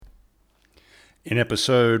In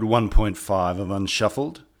episode 1.5 of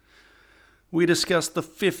Unshuffled, we discuss the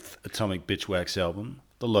fifth Atomic Bitchwax album,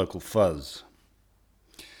 The Local Fuzz.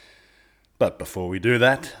 But before we do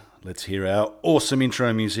that, let's hear our awesome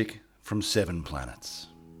intro music from Seven Planets.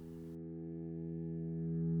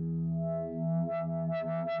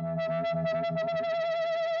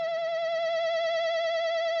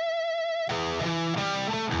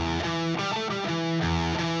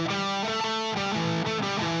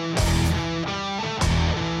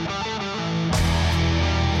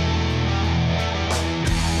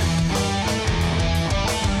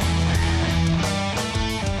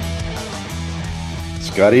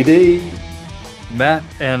 Scotty D. Matt,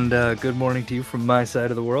 and good morning to you from my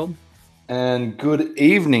side of the world. And good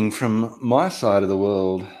evening from my side of the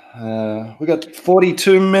world. We got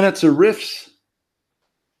 42 minutes of riffs.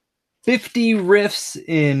 50 riffs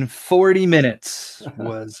in 40 minutes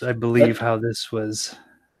was, I believe, how this was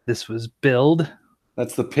billed.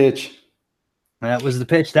 That's the pitch. That was the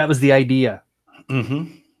pitch. That was the idea.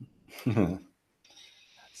 Mm-hmm.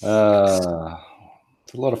 It's a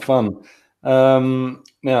lot of fun.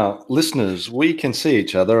 Now, listeners, we can see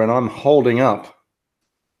each other, and I'm holding up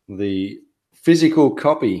the physical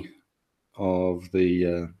copy of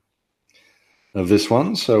the of this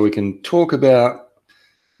one, so we can talk about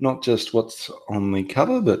not just what's on the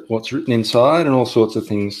cover, but what's written inside and all sorts of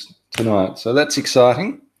things tonight. So that's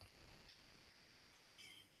exciting.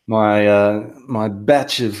 My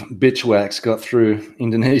batch of bitchwax got through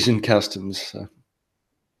Indonesian customs. So.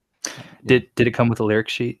 Did it come with a lyric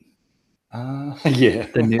sheet? Yeah.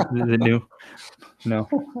 The new. No.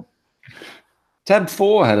 Tab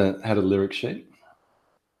 4 had a lyric sheet.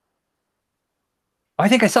 I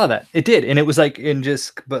think I saw that. It did, and it was like in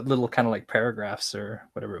just but little kind of like paragraphs or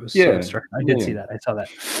whatever it was. Yeah, I did see that. I saw that.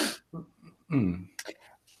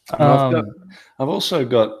 I've also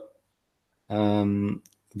got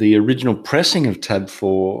the original pressing of Tab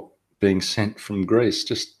 4 being sent from Greece.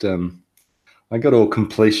 Just I got all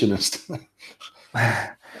completionist,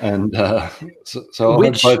 and so I'll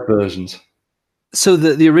have both versions. So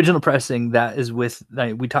the original pressing that is with,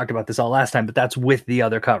 we talked about this all last time, but that's with the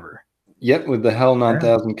other cover. Yep, with the Hell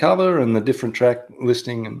 9000 cover and the different track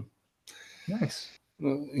listing, and nice.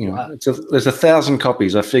 There's 1,000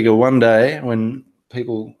 copies. I figure one day when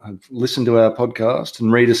people have listened to our podcast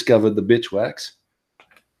and rediscovered the bitchwax,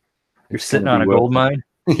 you're sitting on a gold mine.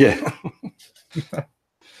 Yeah.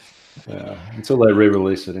 Until they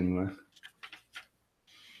re-release it anyway.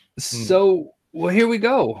 So, well, here we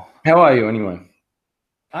go. How are you anyway?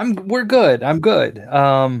 We're good. I'm good.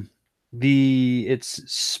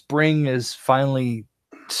 It's spring is finally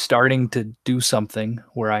starting to do something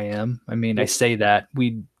where I am. I mean, I say that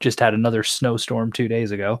we just had another snowstorm 2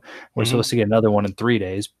 days ago. We're supposed to get another one in 3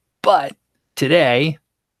 days, but today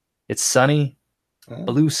it's sunny,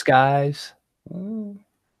 blue skies,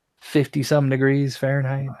 50 some degrees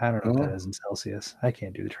Fahrenheit. I don't know what that is in Celsius. I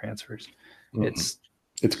can't do the transfers.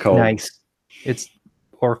 It's cold. Nice.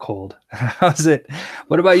 Or cold. How's it?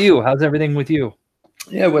 What about you? How's everything with you?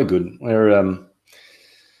 Yeah, we're good.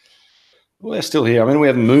 We're still here. I mean, we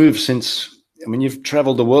haven't moved since. I mean, you've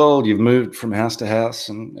traveled the world. You've moved from house to house,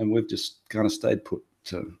 and we've just kind of stayed put.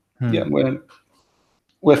 So yeah,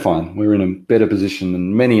 we're fine. We're in a better position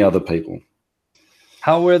than many other people.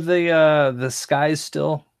 How were the skies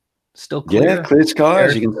still clear? Yeah, clear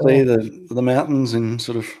skies. You can see the mountains in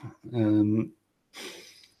sort of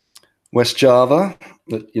West Java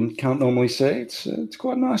that you can't normally see. It's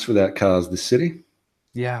quite nice without cars, this city.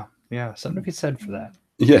 Yeah. Something to be said for that.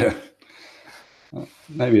 Yeah.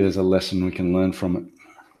 Maybe there's a lesson we can learn from it.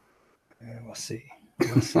 Yeah, we'll see.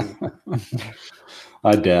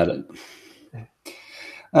 I doubt it.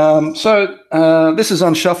 So this is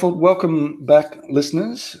Unshuffled. Welcome back,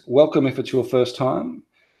 listeners. Welcome if it's your first time.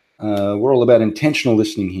 We're all about intentional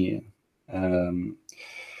listening here.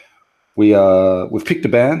 We've picked a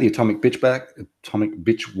band, the Atomic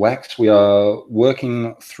Bitchwax. We are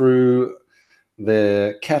working through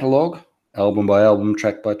their catalog, album by album,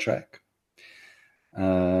 track by track.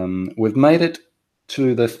 We've made it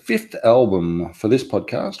to the fifth album for this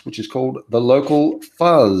podcast, which is called The Local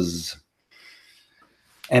Fuzz.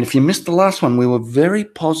 And if you missed the last one, we were very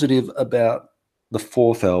positive about the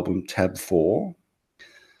fourth album, Tab 4.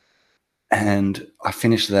 And I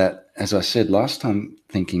finished that, as I said last time,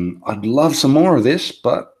 thinking I'd love some more of this,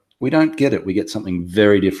 but we don't get it. We get something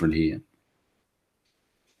very different here.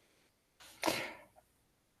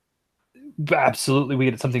 Absolutely, we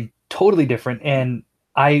get something totally different. And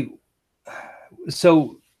when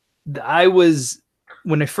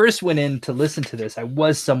I first went in to listen to this, I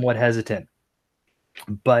was somewhat hesitant,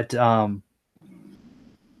 but I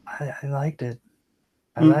liked it.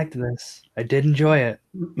 I liked this. I did enjoy it.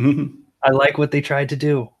 I like what they tried to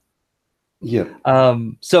do. Yeah.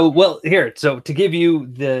 So well, here. So to give you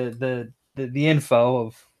the info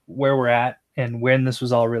of where we're at and when this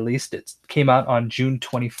was all released, it came out on June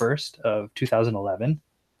 21st of 2011.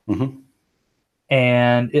 Mm-hmm.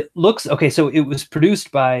 And it looks okay. So it was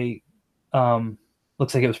produced by,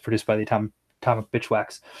 looks like it was produced by the Atomic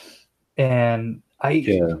Bitchwax, and I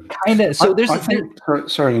kind of so I think.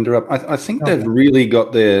 Sorry to interrupt. I think they've Okay. really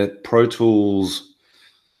got their Pro Tools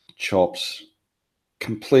chops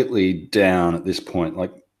completely down at this point.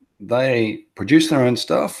 Like they produce their own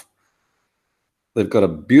stuff. They've got a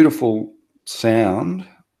beautiful sound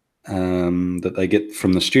that they get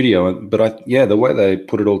from the studio. But the way they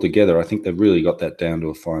put it all together, I think they've really got that down to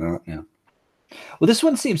a fine art now. Well, this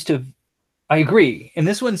one seems to. I agree, and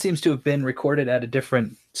this one seems to have been recorded at a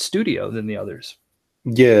different studio than the others.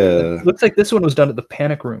 Yeah. It looks like this one was done at the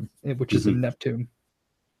Panic Room, which is in Mm-hmm. Neptune,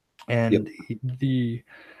 and Yep. the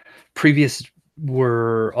previous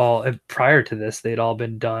were all prior to this. They'd all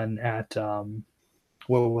been done at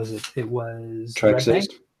what was it? It was Tracks Red Bank.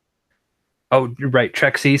 East. Oh, right,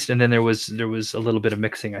 Trex East, and then there was a little bit of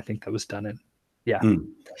mixing. I think that was done in. Yeah.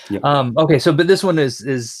 Yep. Okay, so but this one is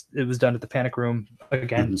it was done at the Panic Room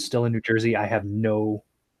again, Mm-hmm. still in New Jersey. I have no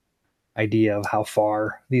idea of how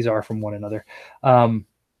far these are from one another.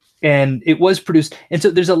 And it was produced, and so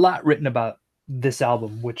there's a lot written about this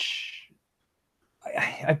album, which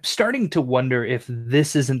I'm starting to wonder if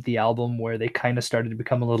this isn't the album where they kind of started to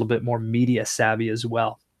become a little bit more media savvy as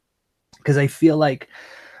well, because I feel like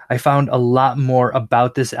I found a lot more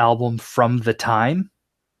about this album from the time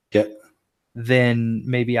Yep. than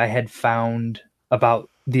maybe I had found about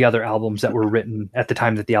the other albums that were written at the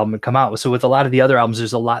time that the album had come out. So with a lot of the other albums,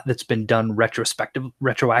 there's a lot that's been done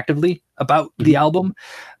retroactively about the album.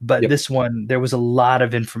 But Yep. this one, there was a lot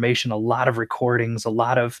of information, a lot of recordings,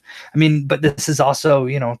 I mean, but this is also,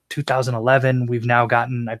 2011. We've now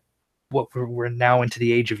gotten we're now into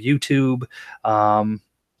the age of YouTube.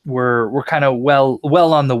 We're kind of well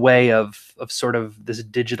on the way of sort of this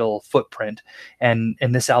digital footprint, and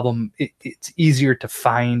this album, it's easier to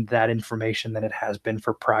find that information than it has been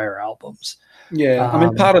for prior albums. Yeah, I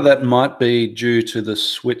mean, part of that might be due to the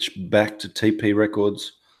switch back to TP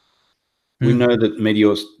Records. We know that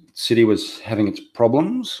Meteor City was having its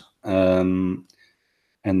problems, and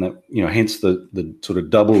that hence the sort of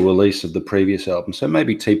double release of the previous album. So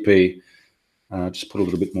maybe TP just put a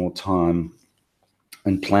little bit more time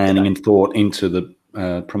and planning and thought into the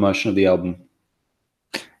promotion of the album.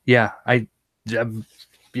 Yeah,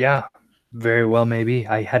 yeah, very well, maybe.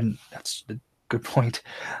 I hadn't. That's a good point.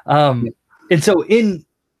 And so in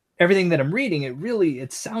everything that I'm reading,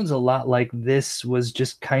 it sounds a lot like this was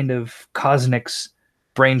just kind of Cosnick's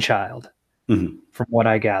brainchild, from what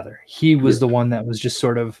I gather. He was the one that was just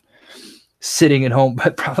sort of sitting at home,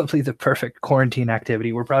 but probably the perfect quarantine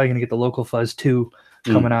activity. We're probably going to get the Local Fuzz 2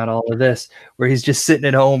 coming out all of this, where he's just sitting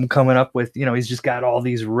at home coming up with, he's just got all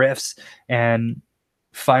these riffs and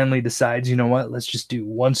finally decides, you know what, let's just do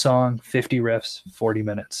one song, 50 riffs, 40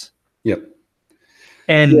 minutes. Yep.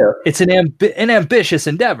 And it's an ambitious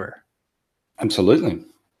endeavor. Absolutely.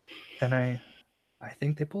 And I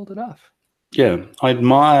think they pulled it off. Yeah, I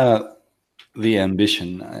admire the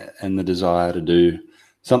ambition and the desire to do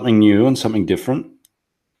something new and something different.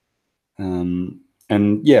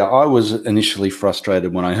 And yeah, I was initially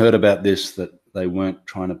frustrated when I heard about this, that they weren't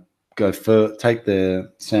trying to take their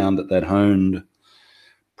sound that they'd honed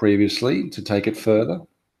previously to take it further.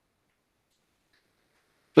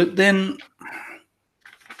 But then,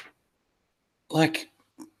 like,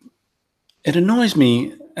 it annoys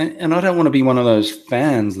me, and I don't want to be one of those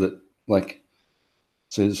fans that like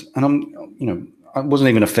says, and I wasn't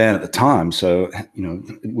even a fan at the time, so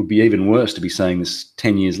it would be even worse to be saying this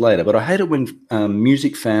 10 years later. But I hate it when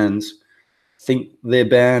music fans think their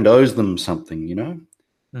band owes them something,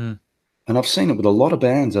 And I've seen it with a lot of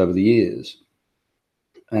bands over the years.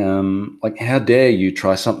 Like, how dare you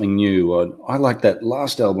try something new? Or, I like that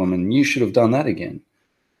last album, and you should have done that again.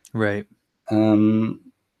 Right.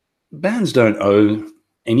 Bands don't owe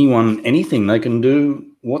anyone anything. They can do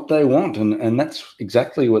what they want, and that's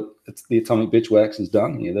exactly what the Atomic Bitchwax has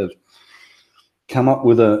done here. They've come up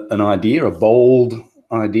with an idea, a bold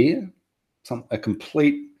idea, a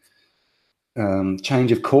complete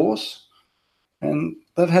change of course, and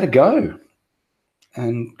they've had a go,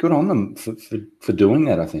 and good on them for doing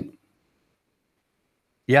that, I think.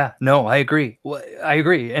 Yeah, no, I agree. Well, I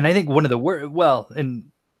agree, and I think one of the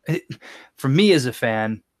for me as a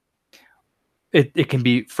fan, it can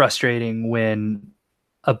be frustrating when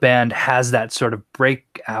a band has that sort of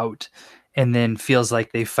breakout and then feels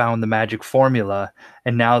like they found the magic formula,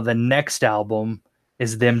 and now the next album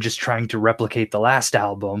is them just trying to replicate the last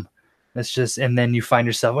album. It's just, and then you find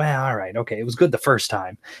yourself, well, all right, okay, it was good the first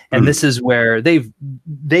time. And this is where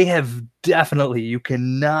they have definitely, you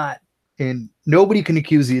cannot, and nobody can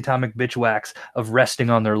accuse the Atomic Bitchwax of resting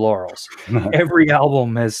on their laurels. Every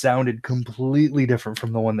album has sounded completely different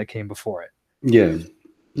from the one that came before it. Yeah.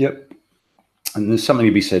 Yep. And there's something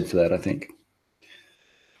to be said for that, I think.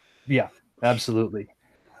 Yeah, absolutely.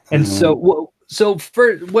 And so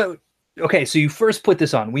okay, so you first put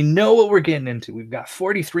this on. We know what we're getting into. We've got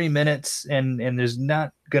 43 minutes, and there's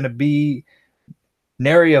not going to be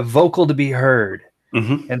nary a vocal to be heard.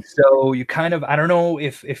 Mm-hmm. And so you kind of, I don't know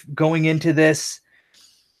if going into this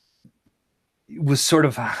was sort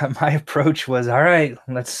of my approach was, all right,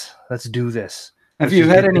 let's do this. Have you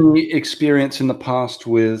had any experience in the past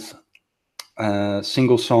with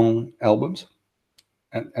single song albums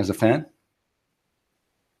as a fan?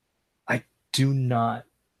 I do not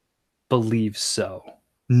believe so.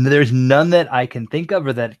 There's none that I can think of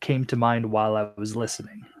or that came to mind while I was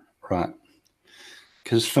listening. Right.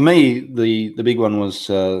 Because for me, the big one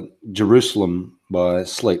was Jerusalem by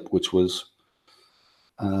Sleep, which was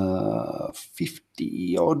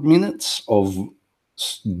 50 odd minutes of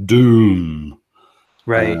doom.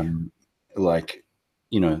 Right. Like,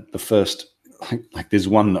 you know, the first, like there's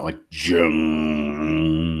one that like,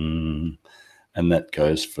 and that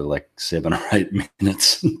goes for like 7 or 8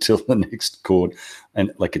 minutes until the next chord.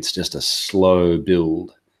 And like, it's just a slow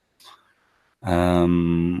build.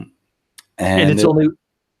 And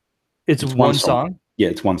it's one song? Yeah,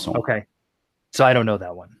 it's one song. Okay. So I don't know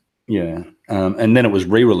that one. Yeah. And then it was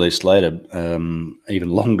re-released later, even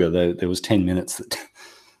longer. There was 10 minutes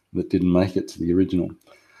that didn't make it to the original.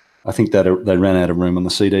 I think that they ran out of room on the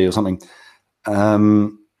CD or something.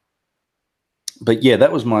 But yeah,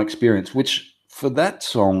 that was my experience, which for that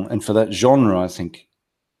song and for that genre, I think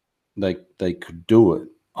they could do it.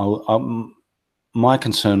 My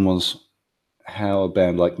concern was how a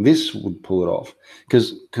band like this would pull it off,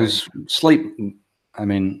 because Sleep, I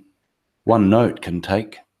mean, one note can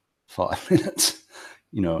take 5 minutes,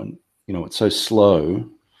 you know, it's so slow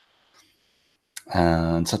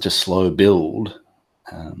and such a slow build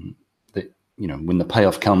that, you know, when the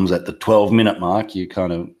payoff comes at the 12-minute mark, you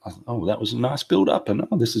kind of, oh, that was a nice build up, and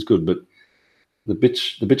oh, this is good. But the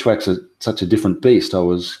Bitchwax are such a different beast. I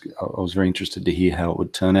was very interested to hear how it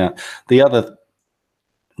would turn out. The other,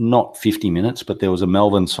 not 50 minutes, but there was a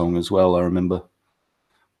Melvin song as well. I remember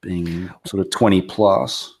being sort of 20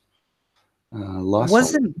 plus.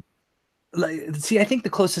 Wasn't, like, see, I think the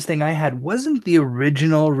closest thing I had wasn't the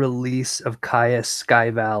original release of Kaya Sky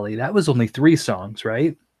Valley. That was only 3 songs,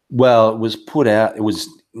 right? Well, it was put out. It was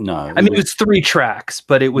no. I mean, it was 3 tracks,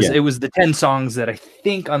 but it was the 10 songs that I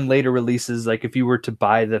think on later releases, like if you were to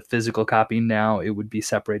buy the physical copy now, it would be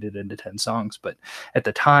separated into 10 songs. But at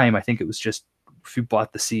the time, I think it was just, if you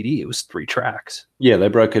bought the CD, it was 3 tracks. Yeah, they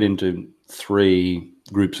broke it into 3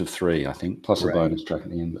 groups of 3, I think, plus a bonus track at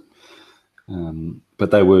the end.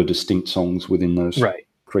 But they were distinct songs within those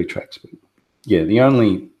 3 tracks. But yeah, the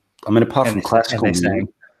only, I mean, apart from classical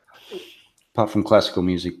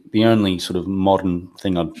music, the only sort of modern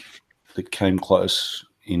thing that came close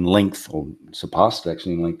in length, or surpassed it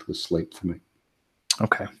actually in length, was Sleep for me.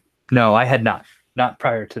 Okay. No, I had not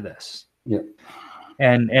prior to this. Yeah.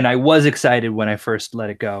 And I was excited when I first let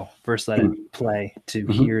it play, to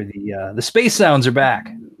hear the space sounds are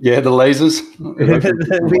back. Yeah, the lasers. We had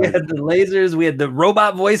the lasers. We had the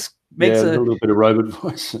robot voice makes a little bit of robot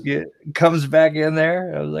voice. Yeah, comes back in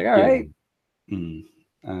there. I was like, all right. You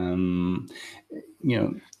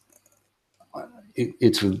know,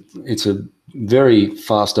 it's a very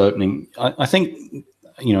fast opening. I think,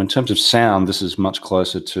 you know, in terms of sound, this is much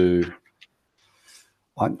closer to.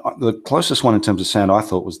 The closest one in terms of sound I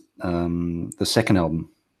thought was the second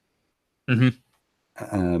album.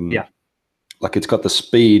 Yeah, like it's got the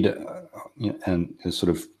speed and the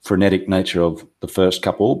sort of frenetic nature of the first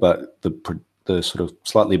couple, but the sort of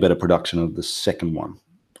slightly better production of the second one,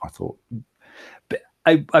 I thought. But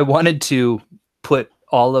I wanted to put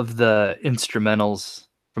all of the instrumentals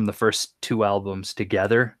from the first 2 albums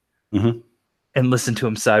together and listen to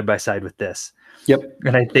them side by side with this. Yep.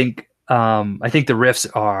 And I think the riffs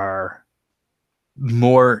are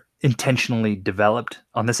more intentionally developed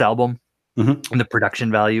on this album, and the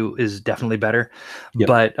production value is definitely better. Yep.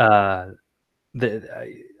 But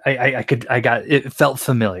it felt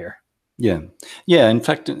familiar. Yeah. In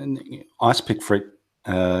fact, Ice Pick Freak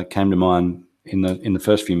came to mind in the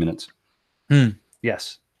first few minutes.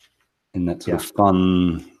 Yes. In that sort of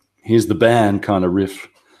fun, here's the band kind of riff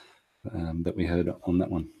that we heard on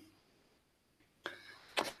that one.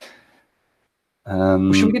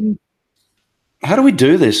 Should we get How do we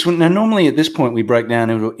do this? Now, normally at this point we break down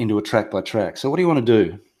into a track by track. So what do you want to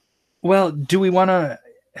do? Well, do you want to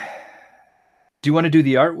do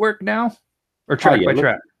the artwork now or track by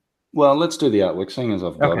track? Well, let's do the artwork, seeing as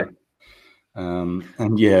I've got it.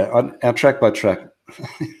 And yeah, our track by track,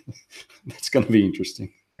 that's going to be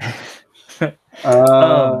interesting. The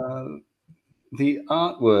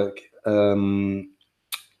artwork.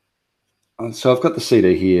 So I've got the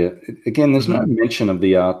CD here. Again, there's no mention of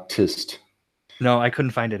the artist. No, I couldn't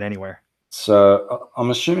find it anywhere. So I'm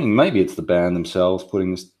assuming maybe it's the band themselves putting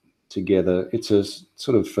this together. It's a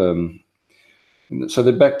sort of so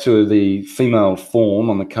they're back to the female form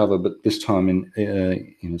on the cover, but this time in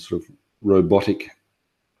a sort of robotic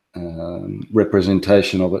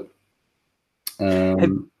representation of it.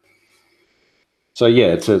 So yeah,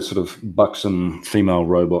 it's a sort of buxom female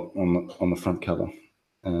robot on the front cover.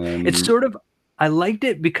 It's sort of, I liked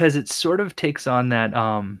it because it sort of takes on that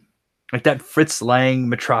like that Fritz Lang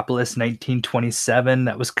Metropolis 1927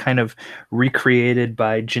 that was kind of recreated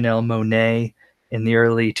by Janelle Monáe in the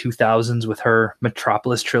early 2000s with her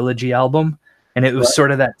Metropolis trilogy album, and it was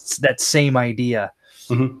sort of that same idea.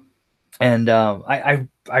 And I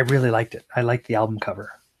really liked it. I liked the album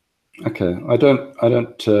cover. Okay, I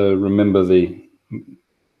don't remember the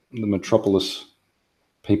Metropolis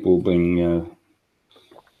people being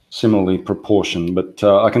similarly proportioned, but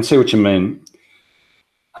I can see what you mean.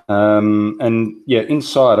 And yeah,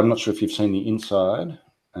 inside, I'm not sure if you've seen the inside,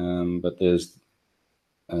 but there's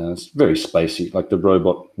it's very spacey. Like the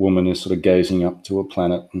robot woman is sort of gazing up to a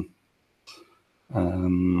planet.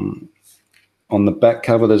 And, on the back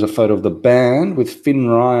cover, there's a photo of the band with Finn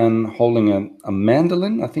Ryan holding a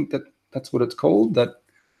mandolin. I think that's what it's called. That.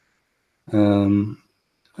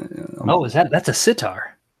 That's a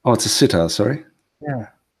sitar. Oh, it's a sitar. Sorry. Yeah.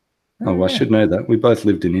 Oh, well, I should know that. We both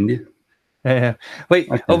lived in India. Yeah. Wait,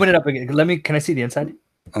 okay. Open it up again. Can I see the inside?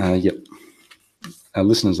 Yep. Our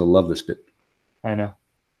listeners will love this bit. I know.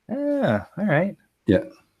 Yeah. All right. Yeah.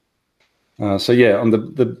 So yeah, on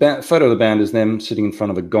the photo of the band is them sitting in front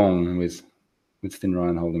of a gong with Finn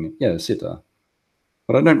Ryan holding it. Yeah, a sitar.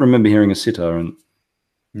 But I don't remember hearing a sitar.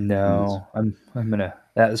 No, I'm gonna.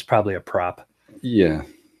 That was probably a prop. Yeah.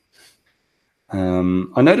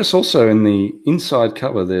 I notice also in the inside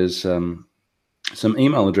cover there's some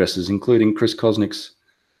email addresses, including Chris Kosnick's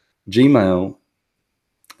Gmail.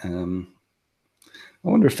 I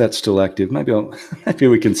wonder if that's still active. Maybe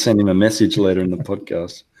we can send him a message later in the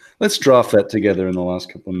podcast. Let's draft that together in the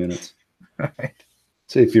last couple of minutes. All right.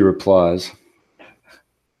 See if he replies.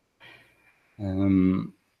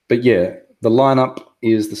 But yeah, the lineup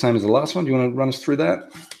is the same as the last one. Do you want to run us through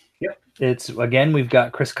that? Yep. It's again, we've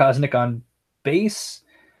got Chris Kosnick on bass,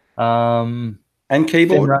 and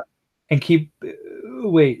keyboard.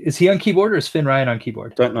 Wait, is he on keyboard or is Finn Ryan on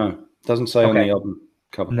keyboard? Don't know. Doesn't say on the album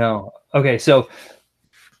cover. No. Okay, so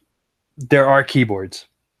there are keyboards.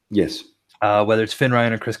 Yes. Whether it's Finn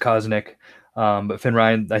Ryan or Chris Kosnick, but Finn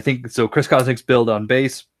Ryan, I think so. Chris Kosnick's build on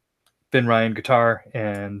bass, Finn Ryan guitar,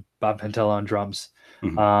 and Bob Pantella on drums.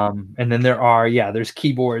 And then there's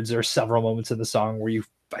keyboards. There are several moments in the song where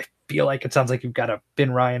I feel like it sounds like you've got a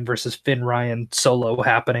Finn Ryan versus Finn Ryan solo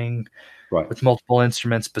happening, right, with multiple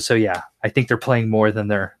instruments. But so yeah, I think they're playing more than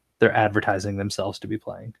they're advertising themselves to be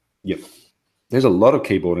playing. Yep, there's a lot of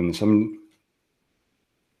keyboard in this. I'm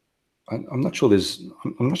not sure.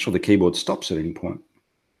 I'm not sure the keyboard stops at any point.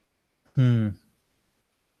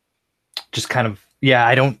 Just kind of, yeah.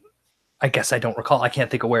 I guess I don't recall. I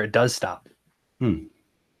can't think of where it does stop.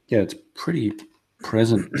 Yeah, it's pretty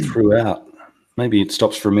present throughout. Maybe it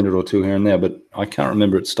stops for a minute or two here and there, but I can't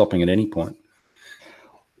remember it stopping at any point.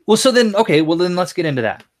 Well, so then, then let's get into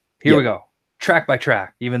that. Here we go. Track by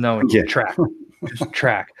track, even though it's track. Just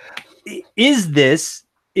track. Is this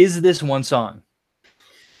one song?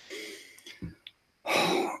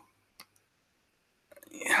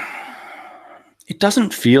 It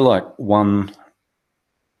doesn't feel like one.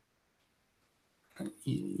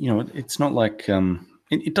 It's not like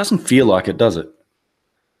it doesn't feel like it, does it?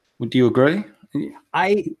 Would you agree?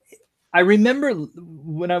 I remember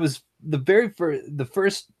when I was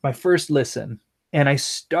my first listen, and I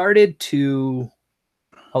started to,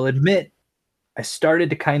 I'll admit, I started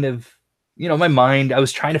to kind of, my mind, I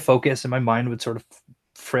was trying to focus and my mind would sort of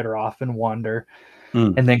fritter off and wander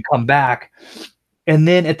and then come back. And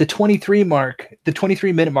then at the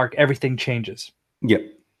 23-minute mark, everything changes. Yep.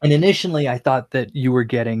 And initially I thought that you were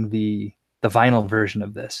getting the vinyl version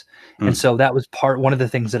of this. And so that was one of the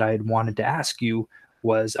things that I had wanted to ask you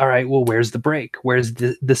was, all right, well, where's the break? Where's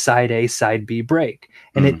the side A, side B break?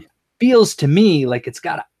 And it feels to me like it's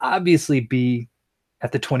got to obviously be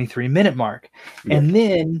at the 23-minute mark. Yeah. And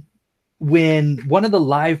then when one of the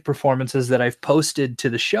live performances that I've posted to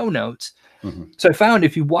the show notes, so I found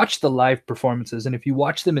if you watch the live performances and if you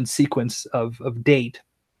watch them in sequence of date,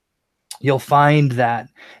 you'll find that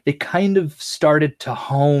they kind of started to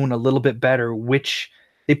hone a little bit better which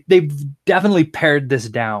they've definitely pared this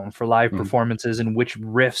down for live performances and which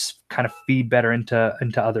riffs kind of feed better into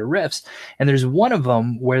other riffs. And there's one of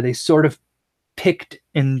them where they sort of picked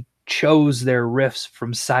and chose their riffs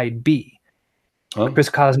from side B. Chris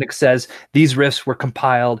Kosnick says these riffs were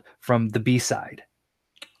compiled from the B side.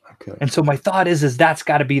 Okay. And so my thought is that's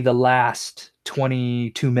got to be the last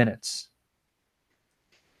 22 minutes.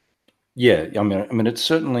 Yeah, I mean, it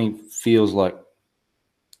certainly feels like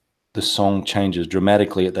the song changes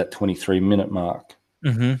dramatically at that 23-minute mark.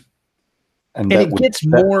 And it gets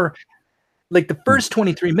more like the first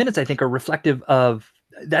 23 minutes, I think, are reflective of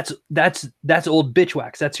that's old Bitch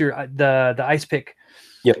Wax. That's your the Ice Pick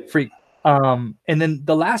Freak. And then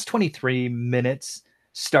the last 23 minutes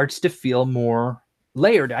starts to feel more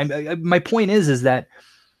layered. My point is that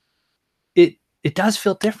it does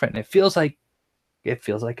feel different. It feels like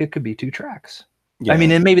it could be 2 tracks. Yeah. I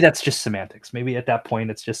mean, and maybe that's just semantics. Maybe at that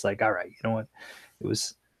point it's just like, all right, you know what? It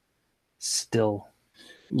was still.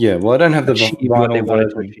 Yeah, well, I don't have the vinyl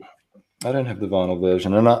version. I don't have the vinyl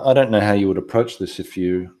version, and I don't know how you would approach this if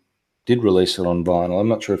you did release it on vinyl. I'm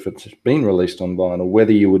not sure if it's been released on vinyl,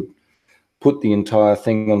 whether you would put the entire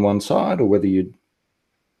thing on one side or whether you'd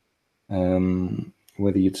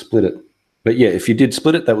split it. But yeah, if you did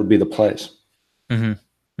split it, that would be the place.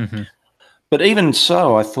 But even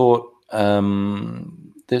so, I thought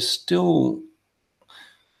there's still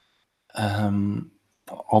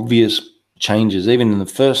obvious changes. Even in the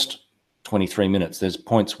first 23 minutes, there's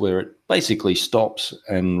points where it basically stops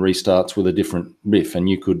and restarts with a different riff, and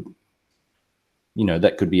you could,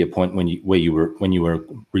 that could be a point when you were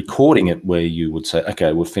recording it where you would say,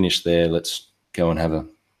 okay, we're finished there. Let's go and have a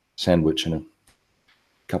sandwich and a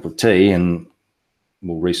cup of tea, and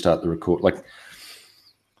we'll restart the record. Like,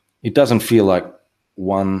 it doesn't feel like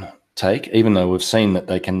one take, even though we've seen that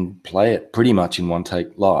they can play it pretty much in one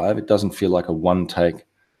take live. It doesn't feel like a one take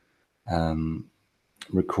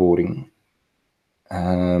recording.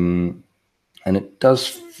 And it does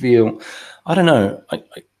feel, I don't know,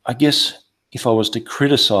 I guess if I was to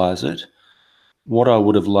criticize it, what I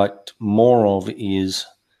would have liked more of is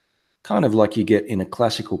kind of like you get in a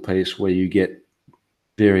classical piece where you get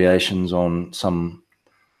variations on some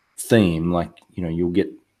theme, like, you'll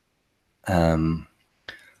get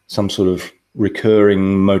some sort of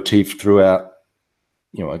recurring motif throughout,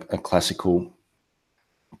 a classical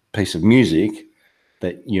piece of music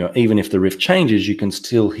that, even if the riff changes, you can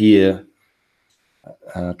still hear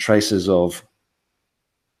traces of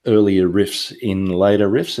earlier riffs in later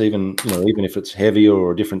riffs, even if it's heavier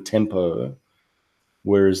or a different tempo.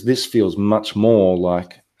 Whereas this feels much more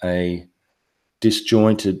like a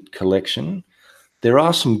disjointed collection. There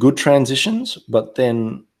are some good transitions, but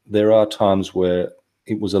then there are times where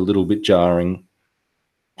it was a little bit jarring,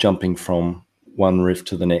 jumping from one riff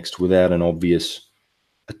to the next without an obvious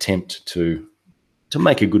attempt to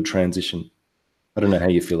make a good transition. I don't know how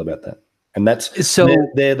you feel about that. And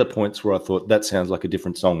they're the points where I thought that sounds like a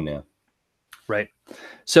different song now. Right.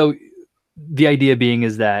 So the idea being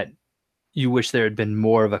is that you wish there had been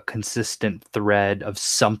more of a consistent thread of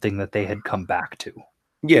something that they had come back to.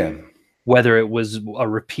 Yeah. Whether it was a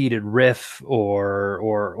repeated riff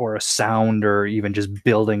or a sound, or even just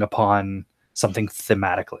building upon something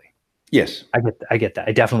thematically. Yes. I get that.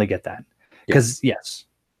 I definitely get that. Because yes,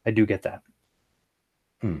 I do get that.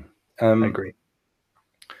 I agree.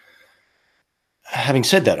 Having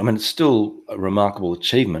said that, I mean, it's still a remarkable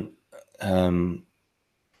achievement and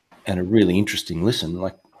a really interesting listen.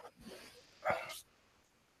 Like,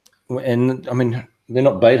 and I mean, they're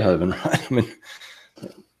not Beethoven, right? I mean,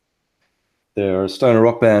 they're a stoner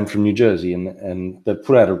rock band from New Jersey, and they've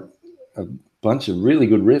put out a bunch of really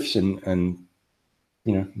good riffs and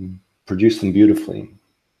produced them beautifully.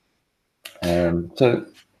 So,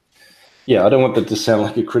 yeah, I don't want that to sound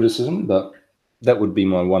like a criticism, but that would be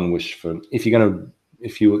my one wish for if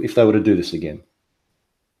they were to do this again,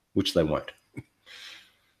 which they won't.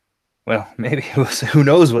 Well, maybe who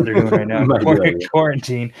knows what they're doing right now?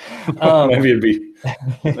 Quarantine. Maybe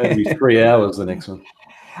it'd be 3 hours the next one.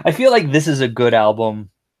 I feel like this is a good album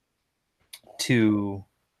to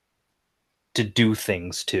do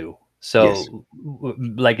things to. So, yes.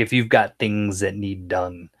 Like if you've got things that need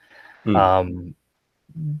done,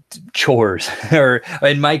 chores, or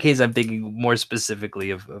in my case, I'm thinking more specifically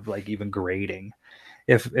of like even grading.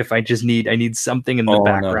 If I just need something in the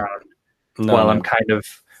background while I'm kind of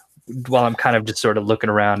while I'm kind of just sort of looking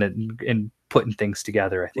around and putting things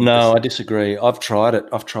together. I think. No, I disagree. I've tried it.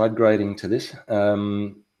 I've tried grading to this,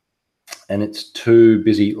 and it's too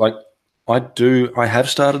busy. Like I have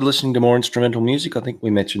started listening to more instrumental music. I think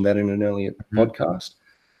we mentioned that in an earlier podcast,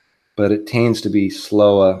 but it tends to be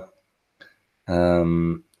slower,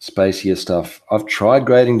 spacier stuff. I've tried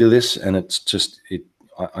grading to this, and it's just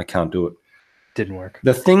I can't do it. Didn't work.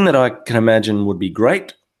 The thing that I can imagine would be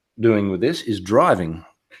great doing with this is driving.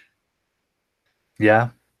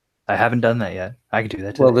 Yeah, I haven't done that yet. I could do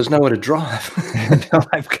that today. Well, there's nowhere to drive. No,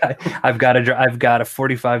 I've got a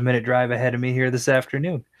 45-minute drive ahead of me here this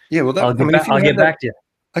afternoon. Yeah, well, I'll get back to you.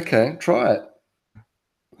 Okay, try it.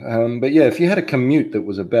 But yeah, if you had a commute that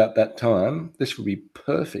was about that time, this would be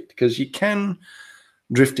perfect because you can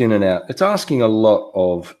drift in and out. It's asking a lot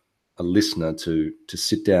of a listener to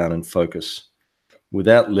sit down and focus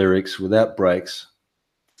without lyrics, without breaks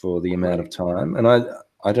for the amount of time. And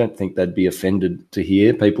I don't think they'd be offended to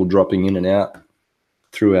hear people dropping in and out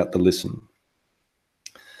throughout the listen.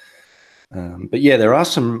 But yeah,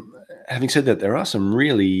 having said that, there are some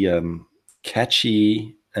really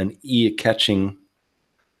catchy and ear-catching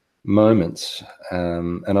moments.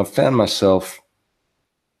 And I've found myself,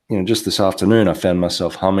 just this afternoon, I found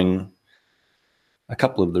myself humming a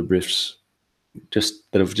couple of the riffs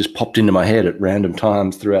that have just popped into my head at random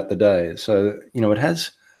times throughout the day. So, it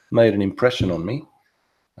has made an impression on me,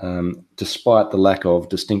 despite the lack of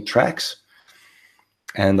distinct tracks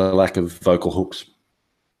and the lack of vocal hooks.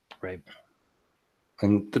 Right.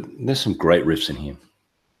 And there's some great riffs in here.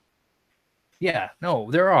 Yeah, no,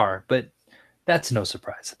 there are, but that's no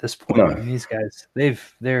surprise at this point. No. I mean, these guys,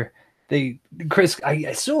 Chris, I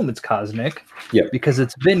assume it's Cosmic, yeah, because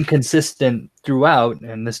it's been consistent throughout,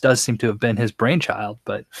 and this does seem to have been his brainchild.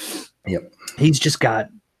 But he's just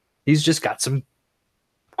got some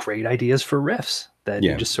great ideas for riffs that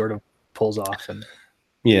he just sort of pulls off. And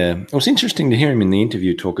yeah, it was interesting to hear him in the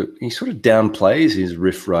interview talk. He sort of downplays his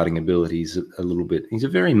riff writing abilities a little bit. He's a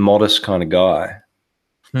very modest kind of guy.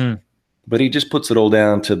 But he just puts it all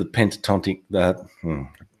down to the pentatonic,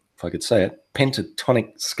 if I could say it,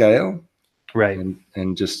 pentatonic scale. Right.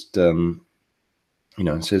 And just, says,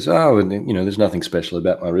 there's nothing special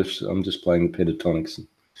about my riffs. I'm just playing the pentatonics.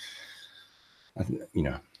 I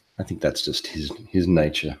think that's just his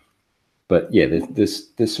nature. But yeah,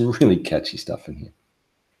 there's some really catchy stuff in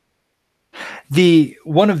here.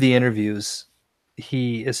 One of the interviews,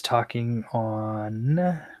 he is talking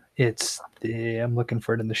on... I'm looking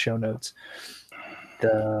for it in the show notes.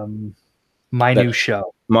 My New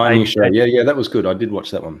Show. My New Show. Yeah, that was good. I did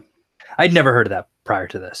watch that one. I'd never heard of that prior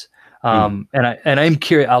to this. And I'm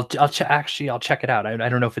curious. I'll check it out. I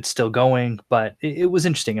don't know if it's still going, but it was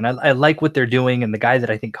interesting, and I like what they're doing. And the guy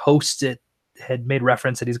that I think hosts it had made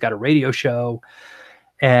reference that he's got a radio show,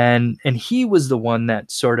 and he was the one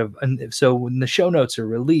that sort of. And so when the show notes are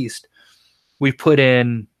released, we put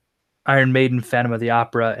in Iron Maiden, Phantom of the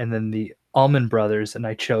Opera, and then the Allman Brothers, and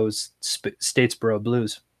I chose Statesboro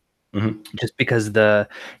Blues, just because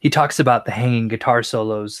he talks about the hanging guitar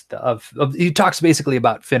solos he talks basically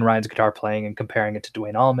about Finn Ryan's guitar playing and comparing it to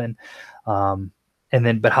Duane Allman,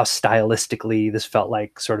 but how stylistically this felt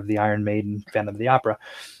like sort of the Iron Maiden, Phantom of the Opera,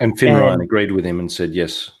 and Finn Ryan agreed with him and said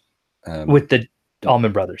yes, with the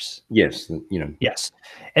Allman Brothers. Yes, Yes.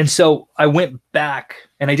 And so I went back,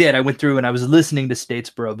 and I went through and I was listening to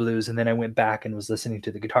Statesboro Blues, and then I went back and was listening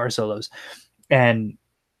to the guitar solos, and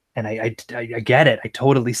I get it. I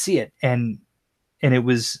totally see it. And it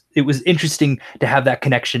was interesting to have that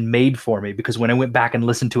connection made for me, because when I went back and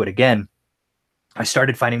listened to it again, I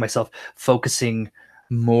started finding myself focusing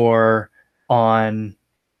more on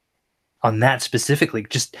that specifically,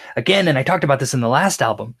 just again. And I talked about this in the last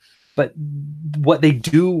album, but what they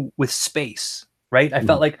do with space, right? I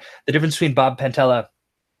felt like the difference between Bob Pantella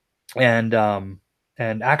and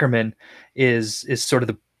Ackerman is sort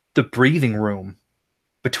of the breathing room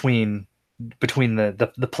between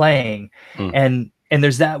the playing, and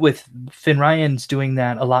there's that with Finn Ryan's doing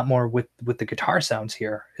that a lot more with the guitar sounds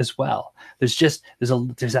here as well. There's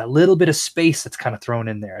that little bit of space that's kind of thrown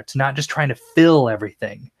in there. It's not just trying to fill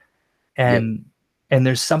everything, and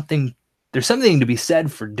there's something to be said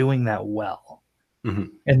for doing that well.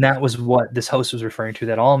 And that was what this host was referring to,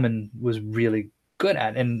 that Allman was really good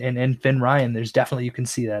at. And Finn Ryan, there's definitely, you can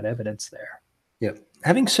see that evidence there. Yeah.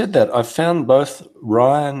 Having said that, I've found both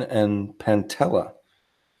Ryan and Pantella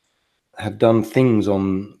have done things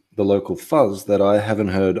on the local fuzz that I haven't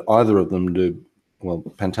heard either of them do. Well,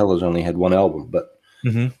 Pantella's only had one album, but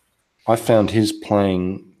I found his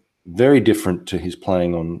playing very different to his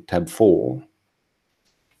playing on Tab 4.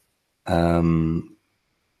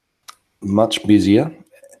 Much busier,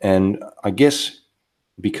 And I guess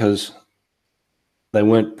because they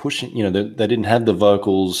weren't pushing, they didn't have the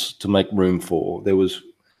vocals to make room for. There was,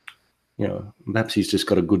 perhaps he's just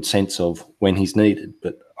got a good sense of when he's needed.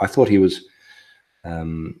 But I thought he was,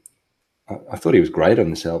 I thought he was great on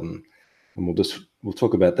this album, and we'll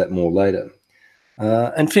talk about that more later.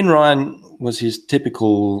 And Finn Ryan was his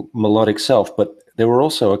typical melodic self, but there were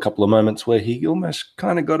also a couple of moments where he almost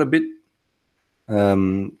kind of got a bit,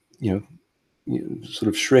 sort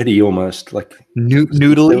of shreddy, almost like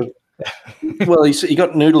noodly. Well, he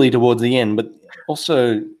got noodly towards the end, but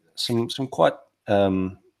also some quite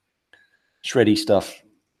shreddy stuff,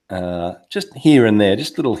 just here and there,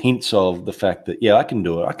 just little hints of the fact that I can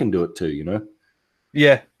do it. I can do it too,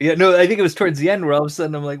 Yeah. No, I think it was towards the end where all of a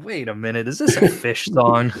sudden I'm like, wait a minute, is this a Fish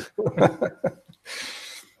song?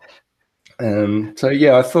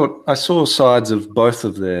 I thought I saw sides of both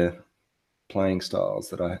of their playing styles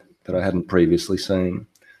that I hadn't previously seen.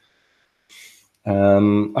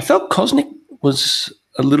 I felt Kosnick was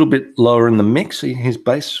a little bit lower in the mix. His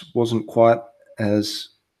bass wasn't quite as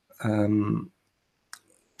front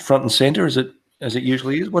and center as it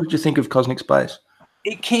usually is. What did you think of Kosnick's bass?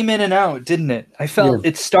 It came in and out, didn't it? I felt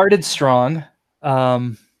it started strong,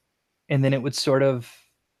 and then it would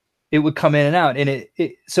come in and out. And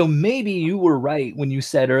so maybe you were right when you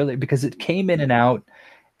said earlier, because it came in and out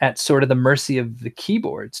at sort of the mercy of the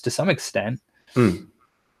keyboards to some extent.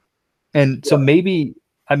 And so maybe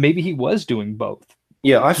he was doing both.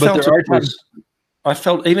 Yeah, I felt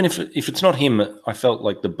even if it's not him, I felt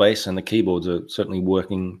like the bass and the keyboards are certainly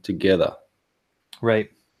working together. Right.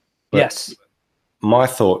 But yes. My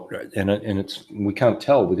thought, and it's we can't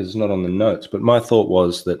tell because it's not on the notes, but my thought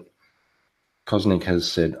was that Kosnick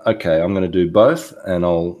has said, okay, I'm going to do both, and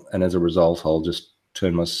as a result, I'll just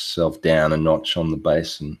turn myself down a notch on the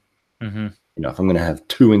bass, and if I'm going to have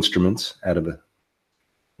two instruments out of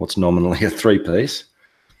what's nominally a three-piece,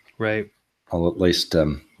 right, I'll at least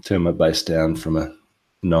turn my bass down from a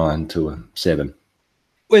 9 to a 7.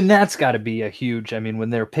 And that's got to be a huge, when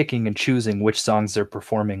they're picking and choosing which songs they're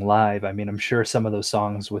performing live, I'm sure some of those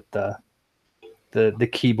songs with the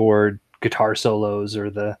keyboard guitar solos or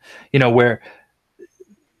where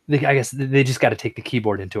I guess they just got to take the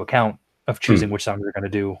keyboard into account of choosing which songs they're going to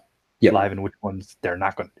do live and which ones they're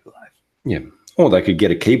not going to do live. Yeah. Or they could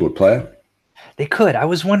get a keyboard player. They could. I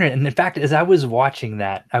was wondering, and in fact, as I was watching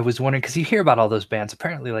that, I was wondering, because you hear about all those bands,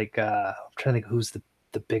 apparently, like I'm trying to think who's the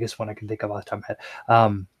biggest one I can think of off the top of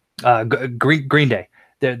my head. Green Day.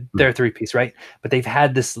 They're a three-piece, right? But they've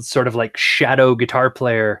had this sort of like shadow guitar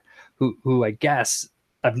player who I guess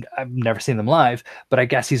I've never seen them live, but I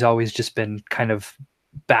guess he's always just been kind of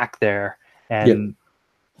back there, and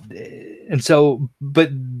so, but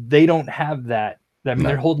they don't have that.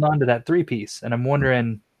 They're holding on to that three-piece, and I'm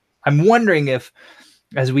wondering if,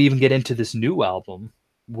 as we even get into this new album,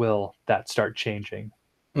 will that start changing?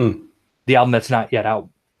 The album that's not yet out.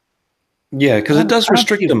 Yeah, because it does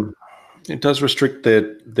restrict them. It does restrict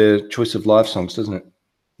their choice of live songs, doesn't it?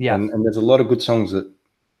 Yeah. And there's a lot of good songs that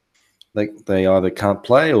they either can't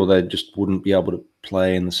play or they just wouldn't be able to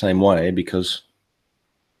play in the same way because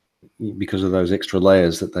of those extra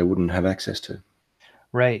layers that they wouldn't have access to.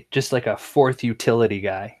 Right. Just like a fourth utility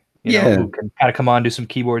guy. You know, who can kind of come on, do some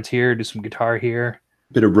keyboards here, do some guitar here.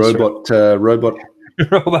 Bit of robot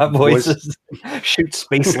voices, shoot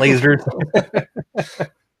space lasers.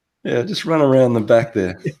 Yeah, just run around the back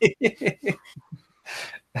there.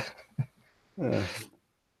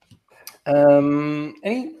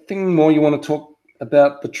 Anything more you want to talk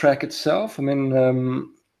about the track itself? I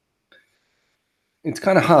mean, it's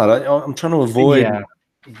kind of hard. I'm trying to avoid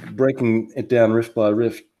breaking it down riff by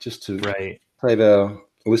riff just to save our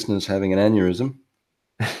listeners having an aneurysm.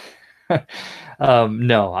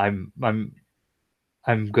 No,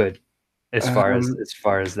 I'm good as far as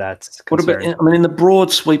that's concerned. What about? I mean, in the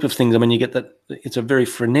broad sweep of things, I mean, you get that it's a very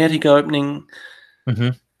frenetic opening.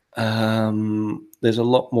 There's a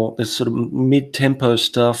lot more. There's sort of mid-tempo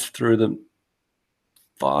stuff through the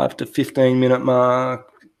 5 to 15 minute mark.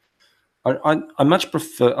 I much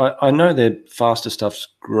prefer. I know their faster stuff's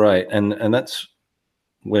great, and that's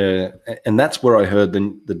where I heard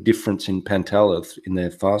the difference in Pantala in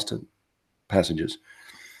their faster passages.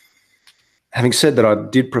 Having said that, I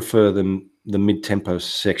did prefer the mid-tempo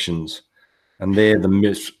sections, and they're the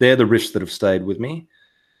riffs that have stayed with me,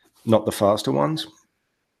 not the faster ones.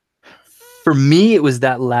 For me, it was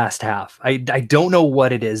that last half. I don't know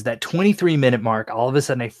what it is. That 23-minute mark, all of a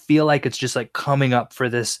sudden I feel like it's just like coming up for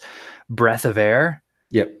this breath of air.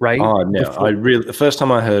 Yep. Right? Oh, no. The first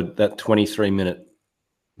time I heard that 23-minute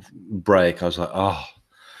break, I was like, oh,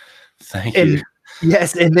 thank you.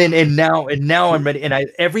 Yes, and now I'm ready, and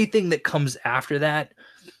everything that comes after that,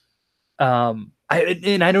 I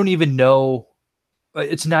don't even know.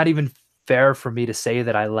 It's not even fair for me to say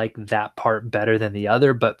that I like that part better than the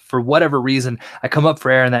other, but for whatever reason, I come up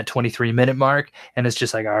for air in that 23-minute mark, and it's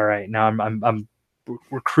just like, all right, now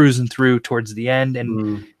we're cruising through towards the end,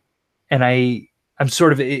 and I'm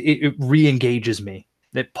sort of it re-engages me.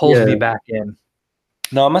 It pulls me back in.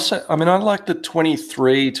 No, I must say, I mean, I liked the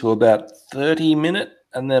 23 to about 30-minute,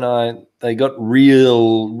 and then they got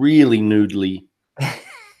really noodly.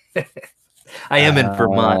 I am in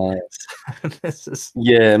Vermont.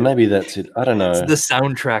 Maybe that's it. I don't know. It's the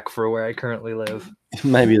soundtrack for where I currently live.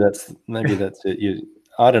 Maybe that's it.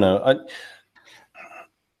 I don't know.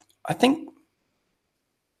 I think,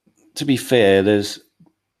 to be fair, there's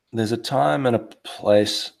a time and a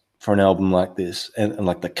place for an album like this, and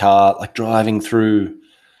like the car, like driving through.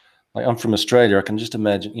 Like, I'm from Australia. I can just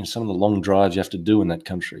imagine, some of the long drives you have to do in that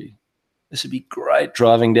country. This would be great,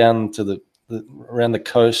 driving down to around the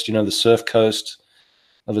coast, the surf coast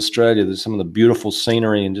of Australia. There's some of the beautiful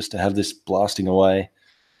scenery, and just to have this blasting away,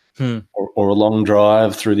 or a long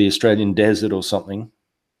drive through the Australian desert or something.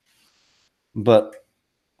 But,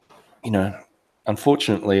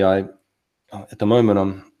 unfortunately, at the moment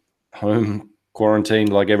I'm home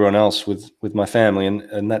quarantined like everyone else with my family,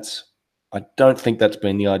 and I don't think that's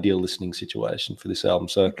been the ideal listening situation for this album.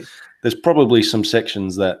 So there's probably some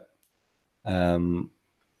sections that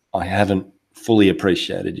I haven't fully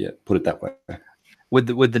appreciated yet, put it that way. Would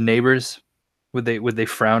the neighbors, would they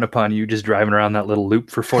frown upon you just driving around that little loop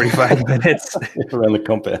for 45 minutes around the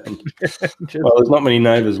compound? Well, there's not many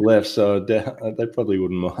neighbors left, so they probably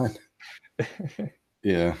wouldn't mind.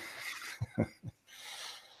 Yeah.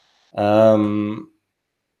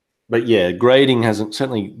 But yeah, grading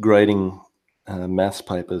maths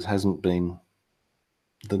papers hasn't been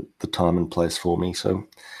the time and place for me. So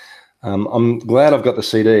I'm glad I've got the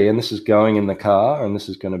CD, and this is going in the car, and this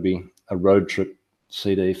is going to be a road trip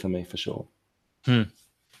CD for me for sure. I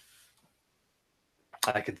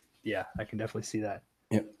can definitely see that.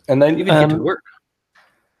 Yeah, and then even get to work.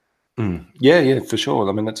 Yeah, for sure.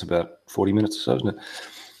 I mean, that's about 40 minutes or so, isn't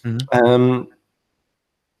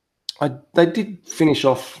it? They did finish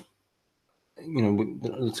off.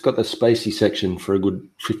 It's got the spacey section for a good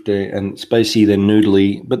 15, and spacey then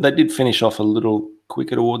noodly, but they did finish off a little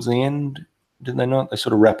quicker towards the end, did they not? They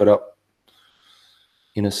sort of wrap it up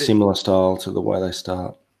in a similar style to the way they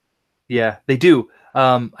start. Yeah, they do.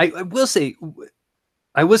 I will say,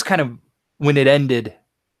 I was kind of, when it ended,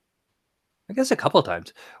 I guess a couple of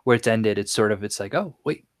times where it's ended, it's like, oh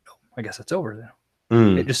wait, I guess it's over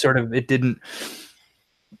now. It just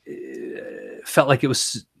it felt like it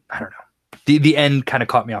was, I don't know. The end kind of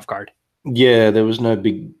caught me off guard. Yeah, there was no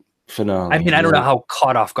big finale. I mean, I don't know how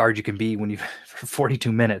caught off guard you can be when for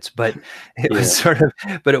 42 minutes, but it was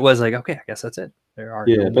but it was like, okay, I guess that's it. There are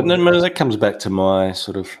but then that comes back to my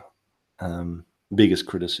sort of biggest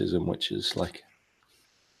criticism, which is like,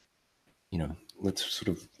 let's sort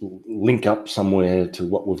of link up somewhere to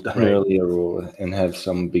what we've done earlier, and have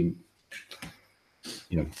some big,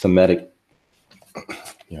 thematic,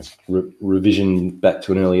 revision back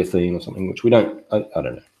to an earlier theme or something, which we don't. I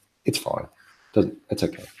don't know. It's fine. It's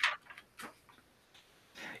okay.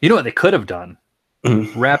 You know what they could have done?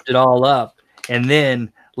 Wrapped it all up and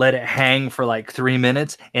then let it hang for like 3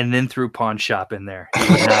 minutes, and then threw Pawn Shop in there.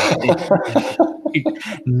 You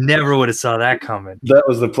never would have saw that coming. That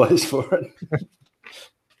was the place for it.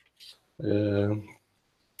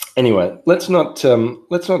 Anyway, let's not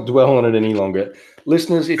dwell on it any longer,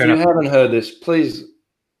 listeners. If you haven't heard this, please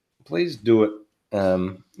do it.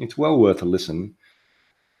 It's well worth a listen.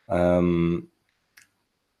 I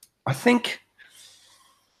think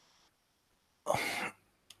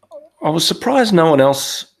I was surprised no one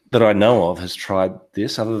else that I know of has tried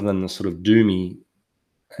this, other than the sort of doomy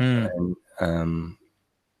and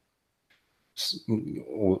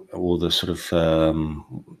or the sort of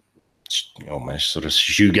almost sort of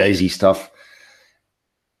shoegazy stuff.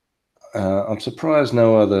 I'm surprised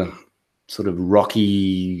no other sort of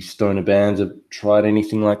rocky stoner bands have tried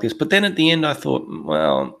anything like this. But then at the end, I thought,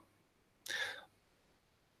 well,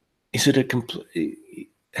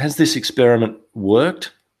 has this experiment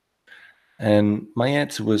worked? And my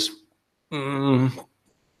answer was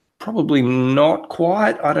probably not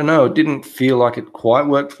quite. I don't know. It didn't feel like it quite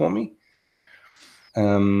worked for me.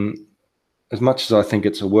 As much as I think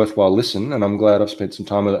it's a worthwhile listen, and I'm glad I've spent some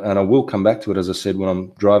time with it, and I will come back to it, as I said, when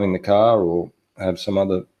I'm driving the car or have some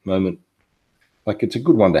other moment. Like, it's a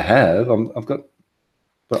good one to have.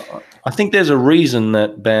 But I think there's a reason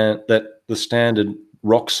that the standard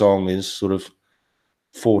rock song is sort of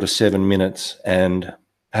 4 to 7 minutes and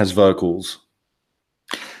has vocals.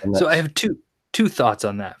 So I have two thoughts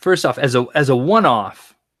on that. First off, as a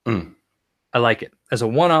one-off, I like it. As a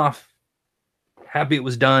one-off, happy it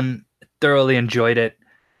was done, thoroughly enjoyed it.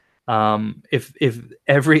 If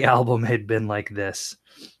every album had been like this,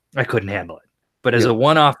 I couldn't handle it. But as a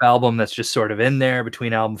one-off album that's just sort of in there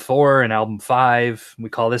between album 4 and album 5, we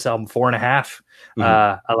call this album 4.5.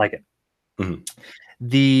 I like it.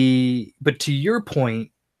 But to your point,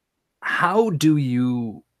 how do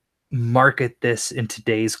you market this in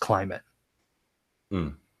today's climate?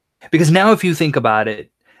 Because now, if you think about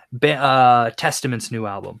it, Testament's new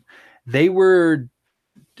album, this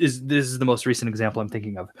is the most recent example I'm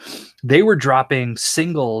thinking of. They were dropping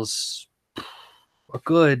singles a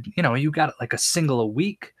good, you got like a single a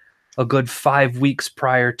week, a good 5 weeks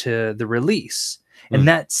prior to the release. And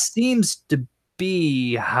that seems to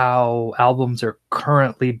be how albums are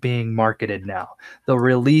currently being marketed now. They'll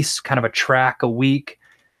release kind of a track a week,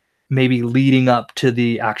 maybe leading up to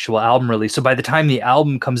the actual album release. So by the time the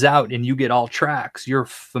album comes out and you get all tracks, you're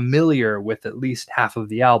familiar with at least half of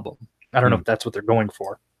the album. I don't know if that's what they're going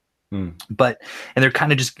for. But and they're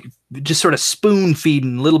kind of just sort of spoon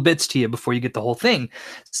feeding little bits to you before you get the whole thing.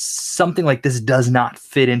 Something like this does not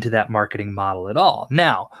fit into that marketing model at all.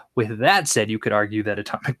 Now, with that said, you could argue that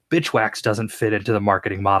Atomic Bitch Wax doesn't fit into the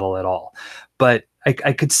marketing model at all. But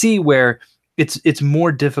I could see where it's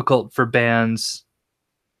more difficult for bands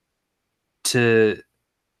to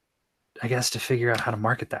figure out how to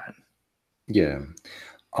market that. Yeah.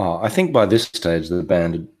 I think by this stage, the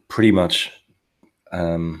band had pretty much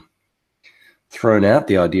thrown out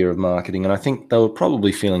the idea of marketing, and I think they were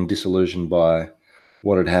probably feeling disillusioned by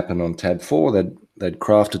what had happened on Tab 4. They'd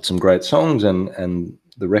crafted some great songs, and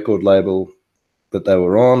the record label that they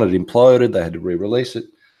were on had imploded. They had to re-release it.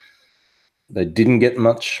 They didn't get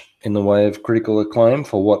much in the way of critical acclaim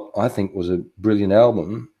for what I think was a brilliant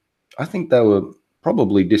album. I think they were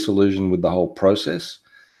probably disillusioned with the whole process,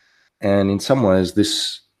 and in some ways the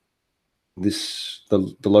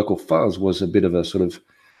Local Fuzz was a bit of a sort of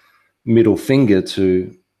middle finger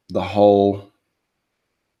to the whole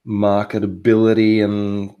marketability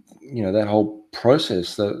and that whole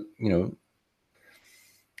process. That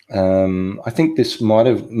I think this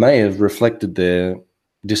may have reflected their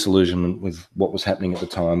disillusionment with what was happening at the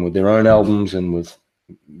time with their own albums and with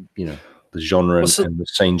the genre and the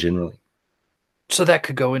scene generally. So that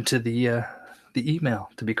could go into the email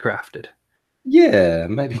to be crafted. Yeah,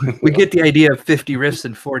 maybe we get the idea of 50 riffs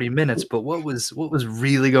in 40 minutes, but what was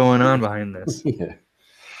really going on behind this? Yeah.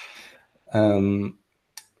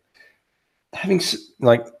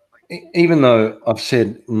 Even though I've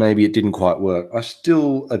said maybe it didn't quite work, I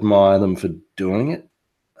still admire them for doing it.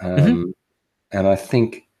 And I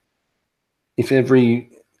think if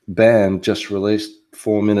every band just released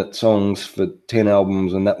 4-minute songs for 10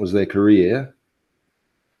 albums and that was their career,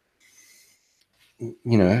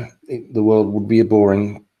 the world would be a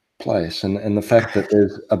boring place. And the fact that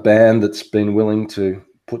there's a band that's been willing to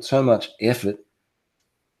put so much effort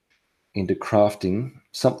into crafting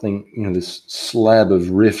something, this slab of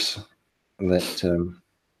riffs that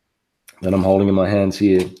I'm holding in my hands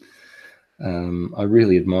here, I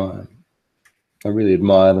really admire. I really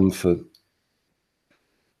admire them for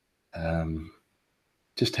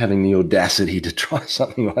just having the audacity to try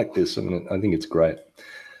something like this. I mean, I think it's great.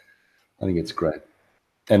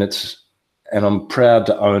 And I'm proud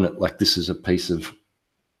to own it. Like, this is a piece of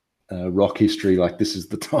rock history. Like, this is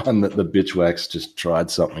the time that the Bitch Wax just tried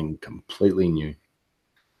something completely new.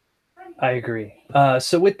 I agree.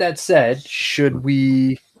 So with that said, should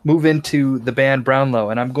we move into the band Brownlow?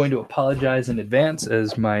 And I'm going to apologize in advance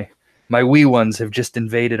as my wee ones have just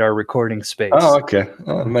invaded our recording space. Oh, okay.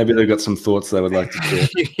 Maybe they've got some thoughts they would like to share.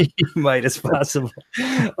 Might as possible.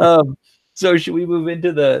 So should we move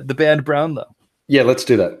into the band Brownlow? Yeah, let's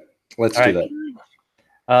do that. Let's do that.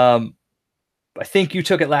 I think you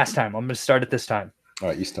took it last time. I'm going to start it this time. All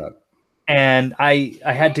right, you start. And I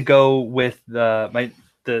had to go with the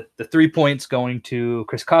 3 points going to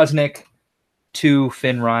Chris Kosnick, 2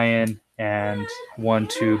 Finn Ryan, and 1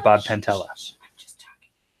 to Bob Pantella.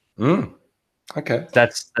 Okay.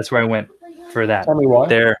 That's where I went for that. Tell me why.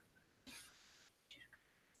 There.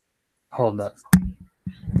 Hold up.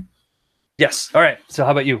 Yes. All right. So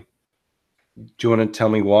how about you? Do you want to tell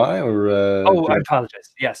me why? Or I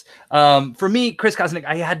apologize. Yes. For me, Chris Kosnick,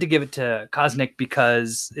 I had to give it to Kosnick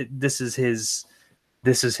because this is his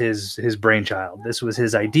brainchild. This was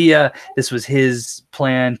his idea. This was his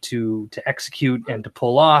plan to execute and to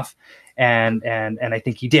pull off, and I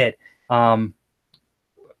think he did. Finn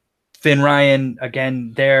Ryan,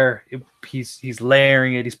 again, he's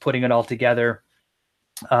layering it. He's putting it all together.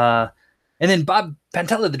 And then Bob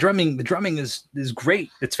Pantella, the drumming is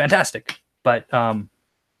great. It's fantastic. But I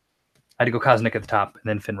had to go Kosnick at the top, and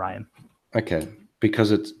then Finn Ryan. Okay,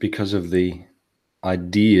 because of the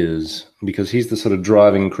ideas, because he's the sort of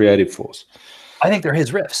driving creative force. I think they're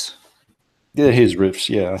his riffs. They're his riffs.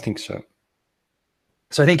 Yeah, I think so.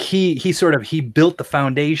 So I think he built the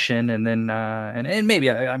foundation, and then and maybe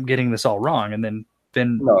I'm getting this all wrong, and then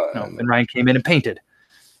Finn Ryan came in and painted.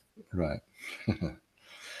 Right.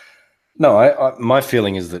 No, I my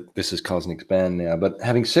feeling is that this is Kosnick's band now. But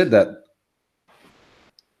having said that,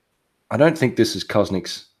 I don't think this is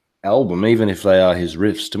Kosnick's album, even if they are his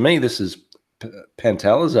riffs. To me, this is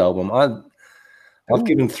Pantella's album. I've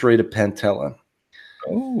given 3 to Pantella.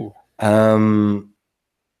 Oh.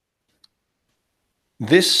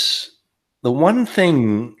 The one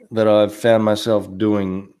thing that I've found myself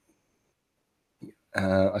doing,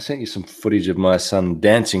 I sent you some footage of my son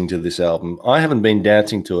dancing to this album. I haven't been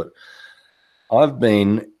dancing to it. I've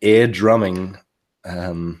been air drumming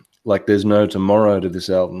like there's no tomorrow to this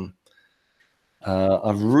album.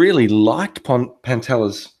 I've really liked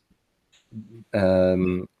Pantella's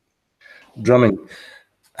drumming.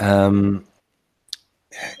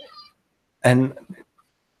 And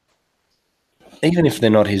even if they're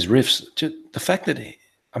not his riffs, the fact that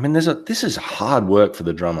this is hard work for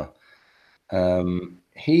the drummer.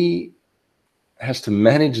 He has to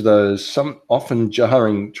manage those some often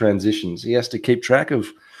jarring transitions. He has to keep track of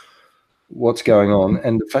what's going on,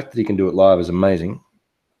 and the fact that he can do it live is amazing.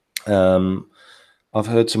 I've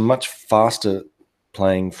heard some much faster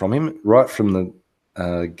playing from him right from the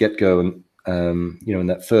get-go, and in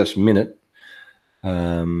that first minute,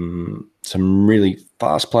 some really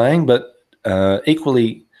fast playing, but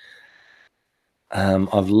equally,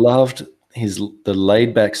 I've loved the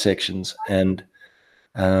laid-back sections, and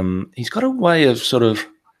he's got a way of sort of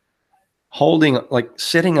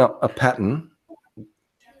setting up a pattern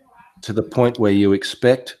to the point where you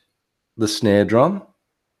expect the snare drum,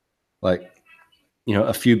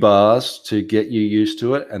 a few bars to get you used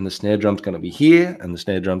to it, and the snare drum's going to be here, and the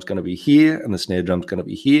snare drum's going to be here, and the snare drum's going to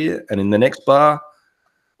be here, and in the next bar,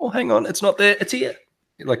 oh, hang on, it's not there, it's here.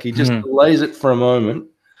 Like he just delays it for a moment.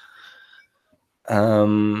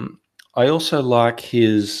 I also like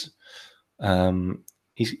his.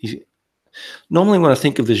 He's normally when I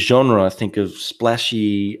think of this genre, I think of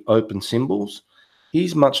splashy open cymbals.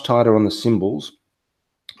 He's much tighter on the cymbals,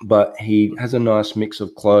 but he has a nice mix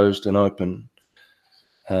of closed and open.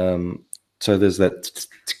 So there's that.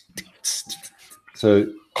 So,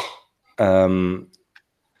 I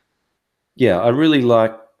really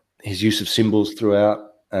like his use of cymbals throughout.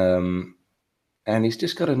 And he's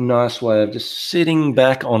just got a nice way of just sitting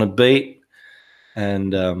back on a beat.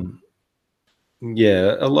 And, a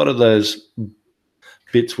lot of those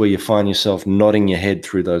bits where you find yourself nodding your head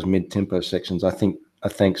through those mid-tempo sections, I think are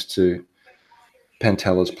thanks to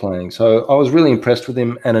Pantella's playing. So I was really impressed with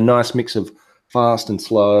him, and a nice mix of fast and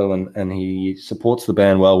slow, and he supports the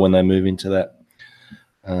band well when they move into that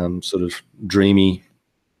sort of dreamy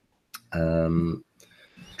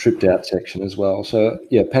tripped out section as well. So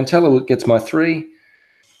Pantella gets my 3.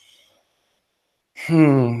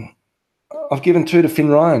 I've given 2 to Finn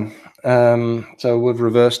Ryan. So we've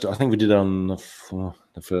reversed. I think we did it on the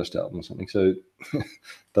first album or something. So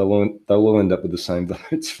they'll end up with the same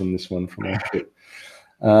votes from this one from our trip.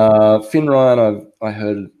 Finn Ryan, I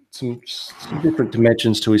heard some different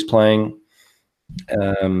dimensions to his playing,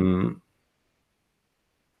 and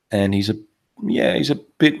he's a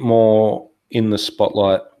bit more in the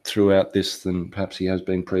spotlight throughout this than perhaps he has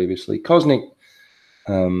been previously. Kosnick,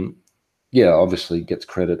 obviously gets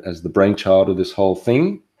credit as the brainchild of this whole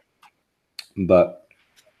thing, but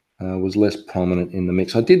was less prominent in the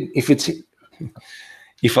mix.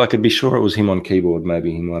 If I could be sure it was him on keyboard,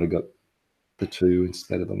 maybe he might have got the 2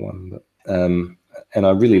 instead of the 1. But and I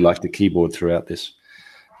really like the keyboard throughout this.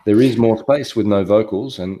 There is more space with no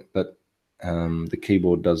vocals, but the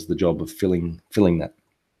keyboard does the job of filling that.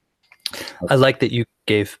 I like that you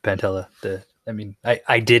gave Pantella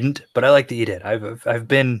I didn't, but I like that you did. I've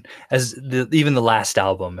been even the last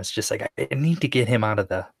album. It's just like I need to get him out of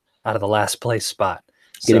the last place spot.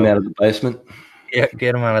 Get him out of the basement. Yeah,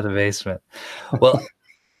 get him out of the basement. Well,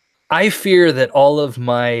 I fear that all of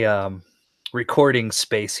my recording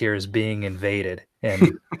space here is being invaded,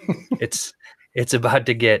 and it's about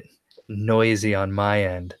to get noisy on my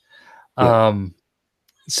end. Yeah.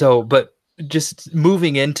 But just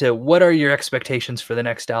moving into, what are your expectations for the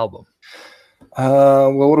next album?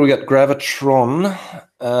 Well, what do we got? Gravitron.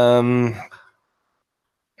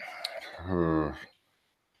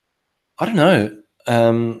 I don't know.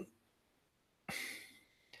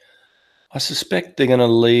 I suspect they're going to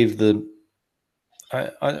leave the.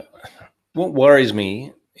 What worries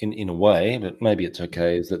me in a way, but maybe it's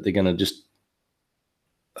okay, is that they're going to just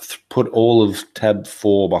put all of tab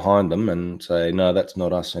 4 behind them and say, no, that's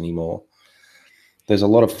not us anymore. There's a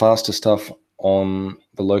lot of faster stuff on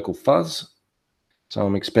the local fuzz, so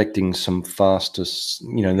I'm expecting some faster,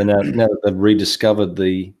 now that they've rediscovered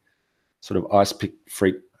the sort of ice pick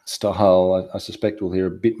freak style, I suspect we'll hear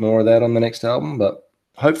a bit more of that on the next album, but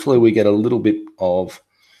hopefully we get a little bit of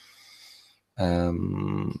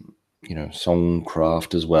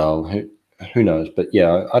songcraft as well. Who knows? But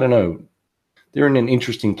yeah, I don't know. They're in an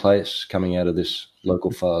interesting place coming out of this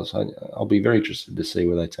local fuzz. I'll be very interested to see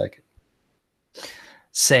where they take it.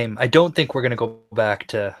 Same. I don't think we're going to go back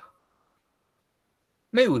to.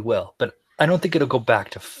 Maybe we will, but I don't think it'll go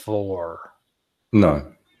back to 4.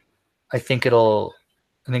 No. I think the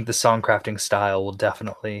songcrafting style will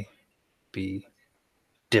definitely be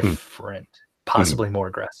different, possibly more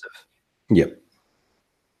aggressive. Yep.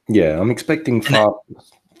 Yeah, I'm expecting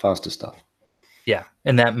faster stuff. Yeah,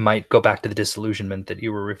 and that might go back to the disillusionment that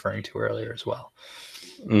you were referring to earlier as well.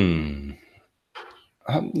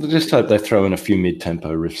 I just hope they throw in a few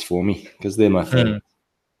mid-tempo riffs for me, because they're my favorite.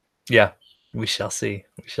 Yeah, we shall see.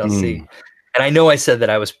 We shall see. And I know I said that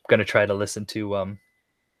I was going to try to listen to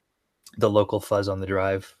the local fuzz on the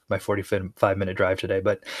drive, my 45-minute drive today,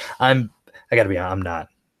 but I got to be honest, I'm not.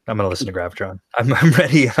 I'm going to listen to Gravitron. I'm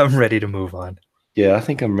ready. I'm ready to move on. Yeah, I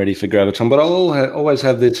think I'm ready for Gravitron, but I'll always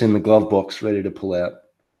have this in the glove box ready to pull out.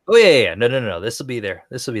 Oh yeah. No. This will be there.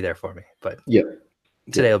 This will be there for me. But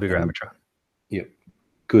today will be Gravitron. Yep.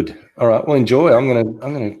 Good. All right. Well, enjoy. I'm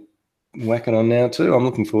gonna whack it on now too. I'm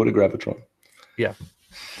looking forward to Gravitron. Yeah.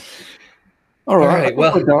 All right.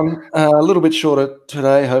 Well, we're done. A little bit shorter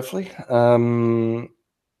today, hopefully,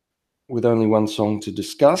 with only one song to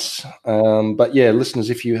discuss. But yeah, listeners,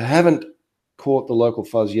 if you haven't caught the local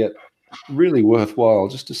fuzz yet, really worthwhile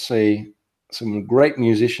just to see some great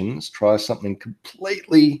musicians try something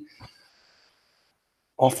completely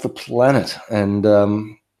off the planet and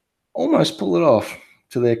almost pull it off,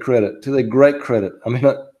 to their great credit. I mean,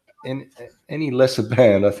 in any lesser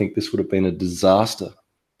band, I think this would have been a disaster.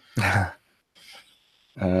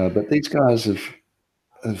 But these guys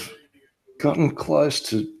have gotten close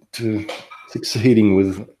to succeeding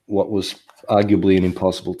with what was arguably an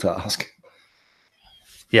impossible task.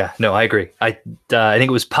 Yeah, no, I agree. I think it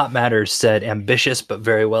was Pop Matters said ambitious but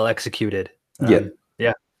very well executed. I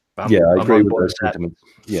agree with those sentiments.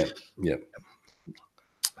 Yeah.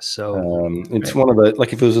 So it's one of the,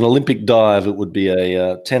 like, if it was an Olympic dive, it would be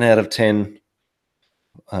a 10 out of 10.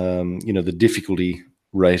 The difficulty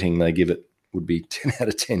rating they give it would be 10 out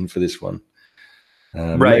of 10 for this one.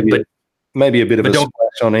 Right, maybe a bit of a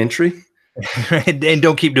splash on entry. And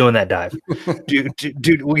don't keep doing that dive.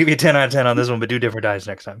 Dude, we'll give you 10 out of 10 on this one, but do different dives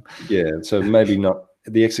next time. Yeah, so maybe not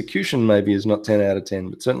the execution. Maybe is not 10 out of 10,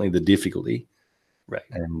 but certainly the difficulty. Right.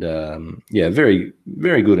 And very,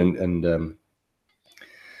 very good, and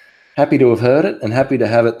happy to have heard it, and happy to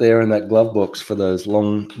have it there in that glove box for those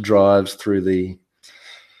long drives through the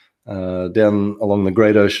down along the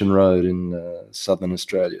Great Ocean Road in southern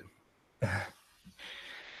Australia.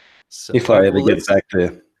 So, if I ever get back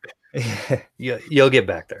there. You'll get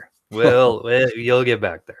back there. You'll get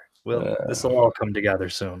back there. This will all come together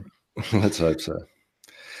soon. Let's hope so.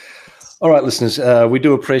 All right, listeners, we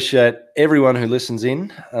do appreciate everyone who listens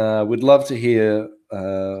in. We'd love to hear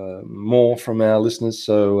more from our listeners,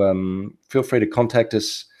 so feel free to contact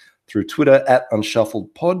us through Twitter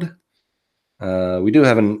 @UnshuffledPod. We do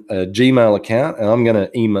have a Gmail account, and I'm going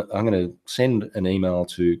to send an email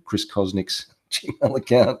to Chris Kosnick's Gmail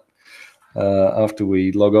account after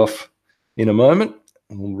we log off in a moment.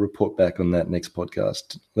 We'll report back on that next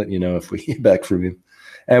podcast, let you know if we hear back from him.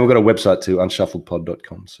 And we've got a website too,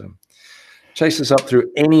 unshuffledpod.com. So chase us up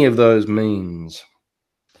through any of those means.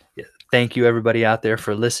 Yeah, thank you, everybody out there,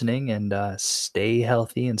 for listening, and stay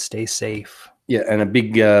healthy and stay safe. Yeah, and a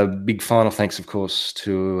big final thanks, of course,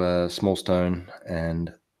 to Small Stone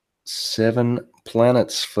and 7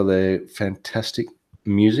 Planets for their fantastic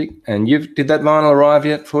music. And did that vinyl arrive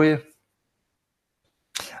yet for you?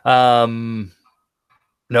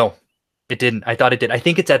 No, it didn't. I thought it did. I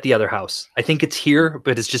think it's at the other house. I think it's here,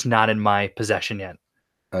 but it's just not in my possession yet.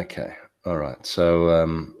 Okay. All right.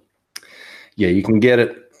 So, you can get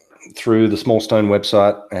it through the Small Stone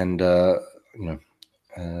website, and,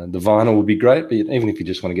 the vinyl would be great, but even if you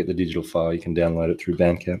just want to get the digital file, you can download it through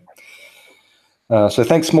Bandcamp. So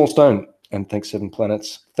thanks, Small Stone, and thanks, 7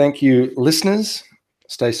 Planets. Thank you, listeners.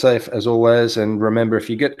 Stay safe as always, and remember, if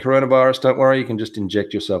you get coronavirus, don't worry, you can just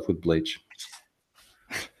inject yourself with bleach.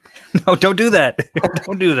 No, don't do that.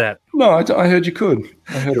 Don't do that. No, I heard you could.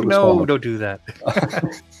 I heard it was No, fine. don't do that.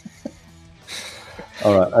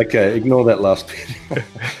 All right. Okay. Ignore that last bit.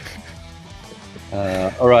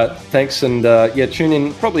 All right. Thanks. And yeah, tune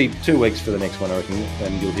in probably 2 weeks for the next one, I reckon.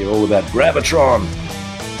 And you'll hear all about Gravitron.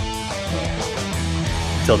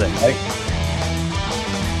 Till then. Bye.